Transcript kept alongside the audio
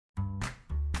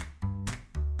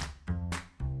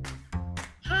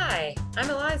Hi, I'm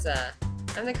Eliza.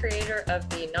 I'm the creator of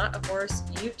the Not a Horse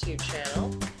YouTube channel,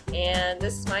 and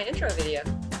this is my intro video.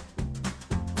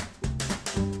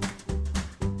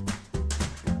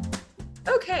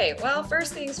 Okay, well,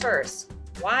 first things first.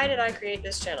 Why did I create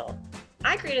this channel?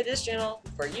 I created this channel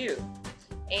for you.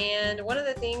 And one of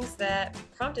the things that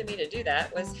prompted me to do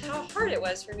that was how hard it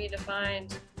was for me to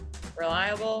find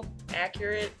reliable,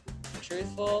 accurate,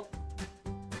 truthful,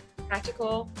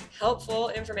 practical, helpful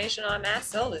information on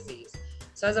mast cell disease.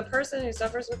 So as a person who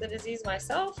suffers with the disease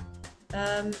myself,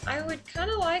 I would kind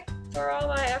of like for all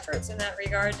my efforts in that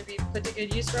regard to be put to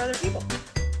good use for other people.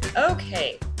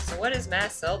 Okay, so what is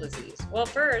mast cell disease? Well,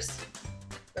 first,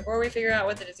 before we figure out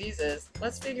what the disease is,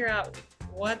 let's figure out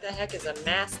what the heck is a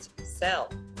mast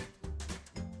cell.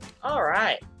 All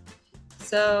right,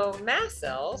 so mast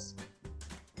cells,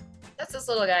 that's this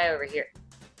little guy over here.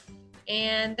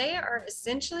 And they are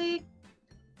essentially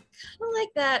kind of like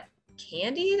that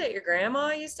candy that your grandma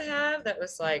used to have that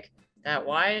was like that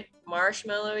white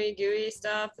marshmallowy gooey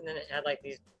stuff, and then it had like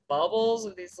these bubbles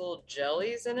of these little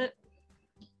jellies in it.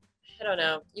 I don't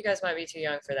know, you guys might be too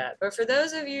young for that, but for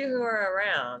those of you who are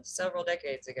around several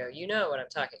decades ago, you know what I'm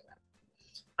talking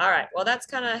about. All right, well, that's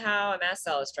kind of how a mast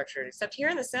cell is structured, except here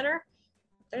in the center,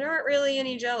 there aren't really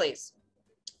any jellies.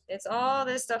 It's all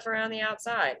this stuff around the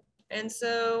outside. And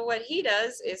so what he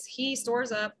does is he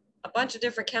stores up a bunch of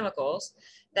different chemicals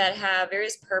that have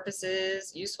various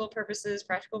purposes, useful purposes,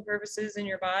 practical purposes in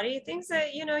your body, things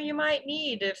that, you know, you might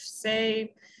need if,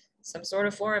 say, some sort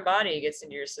of foreign body gets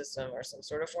into your system or some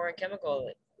sort of foreign chemical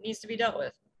that needs to be dealt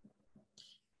with.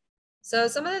 So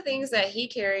some of the things that he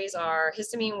carries are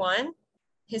histamine 1,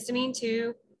 histamine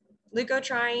 2,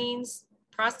 leukotrienes,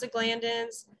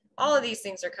 prostaglandins. All of these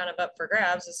things are kind of up for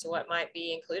grabs as to what might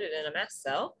be included in a mast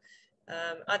cell.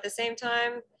 At the same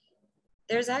time,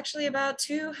 there's actually about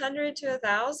 200 to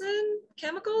 1,000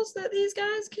 chemicals that these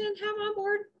guys can have on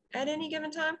board at any given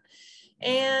time.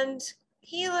 And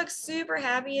he looks super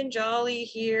happy and jolly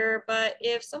here, but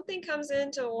if something comes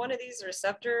into one of these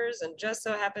receptors and just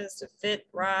so happens to fit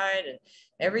right and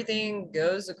everything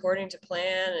goes according to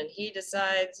plan and he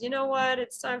decides, you know what,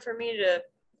 it's time for me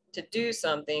to do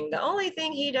something, the only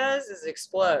thing he does is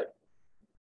explode.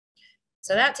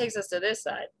 So that takes us to this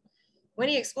side. When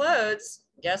he explodes,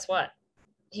 guess what?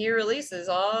 He releases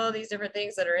all these different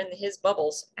things that are in his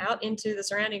bubbles out into the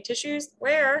surrounding tissues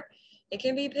where it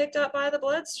can be picked up by the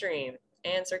bloodstream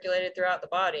and circulated throughout the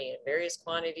body in various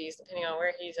quantities depending on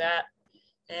where he's at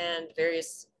and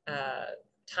various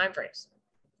time frames.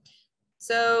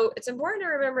 So it's important to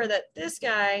remember that this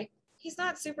guy, he's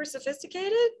not super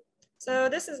sophisticated. So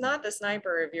this is not the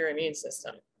sniper of your immune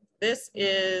system. This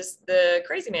is the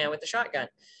crazy man with the shotgun.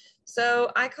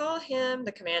 So I call him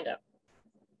the commando.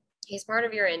 He's part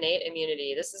of your innate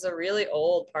immunity. This is a really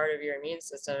old part of your immune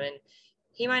system, and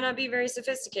he might not be very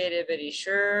sophisticated, but he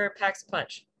sure packs a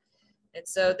punch. And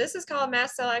so this is called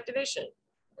mast cell activation,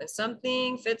 when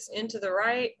something fits into the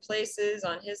right places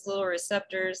on his little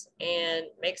receptors and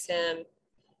makes him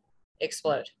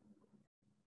explode.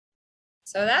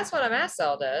 So that's what a mast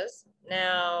cell does.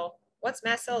 Now, what's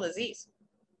mast cell disease?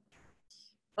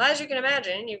 Well, as you can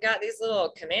imagine, you've got these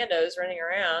little commandos running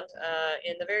around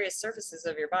in the various surfaces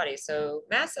of your body. So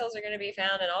mast cells are going to be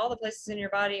found in all the places in your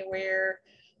body where,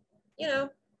 you know,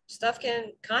 stuff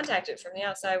can contact it from the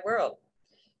outside world.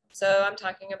 So I'm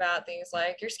talking about things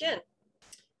like your skin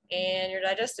and your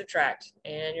digestive tract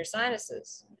and your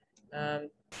sinuses,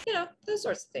 you know, those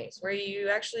sorts of things where you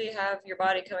actually have your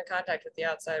body come in contact with the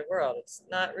outside world. It's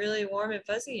not really warm and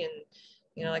fuzzy and,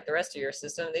 you know, like the rest of your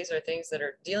system. These are things that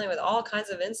are dealing with all kinds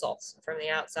of insults from the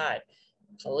outside.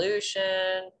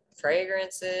 Pollution,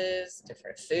 fragrances,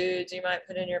 different foods you might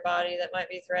put in your body that might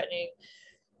be threatening.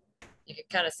 You can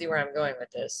kind of see where I'm going with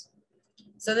this.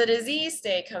 So the disease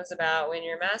state comes about when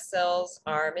your mast cells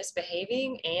are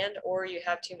misbehaving and or you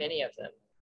have too many of them.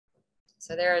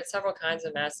 So there are several kinds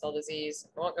of mast cell disease.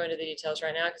 I won't go into the details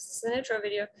right now because this is an intro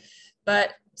video,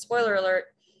 but spoiler alert,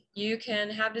 you can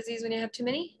have disease when you have too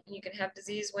many, and you can have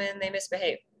disease when they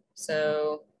misbehave.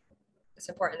 So it's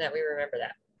important that we remember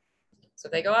that. So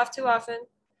if they go off too often,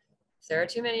 if there are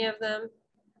too many of them,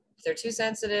 if they're too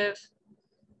sensitive,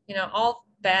 you know, all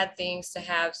bad things to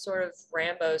have sort of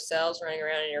Rambo cells running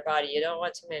around in your body. You don't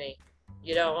want too many.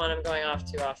 You don't want them going off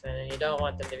too often, and you don't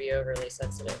want them to be overly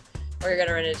sensitive, or you're going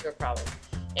to run into a problem.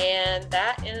 And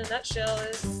that, in a nutshell,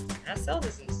 is mast cell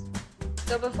disease.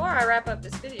 So before I wrap up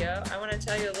this video, I want to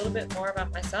tell you a little bit more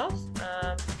about myself.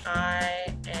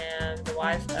 I am the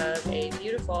wife of a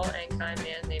beautiful and kind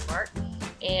man named Mark,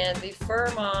 and the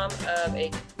fur mom of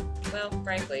a, well,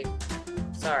 frankly,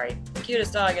 sorry, the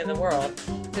cutest dog in the world,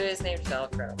 who is named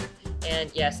Velcro.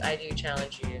 And yes, I do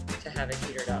challenge you to have a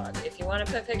cuter dog. If you want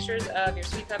to put pictures of your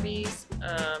sweet puppies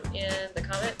in the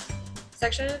comment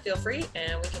section, feel free,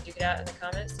 and we can duke it out in the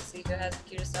comments to see who has the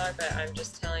cutest dog, but I'm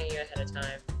just telling you ahead of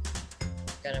time,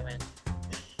 you're gonna win.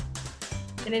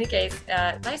 In any case,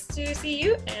 nice to see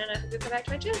you, and I hope you come back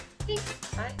to my channel.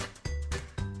 Thanks. Bye.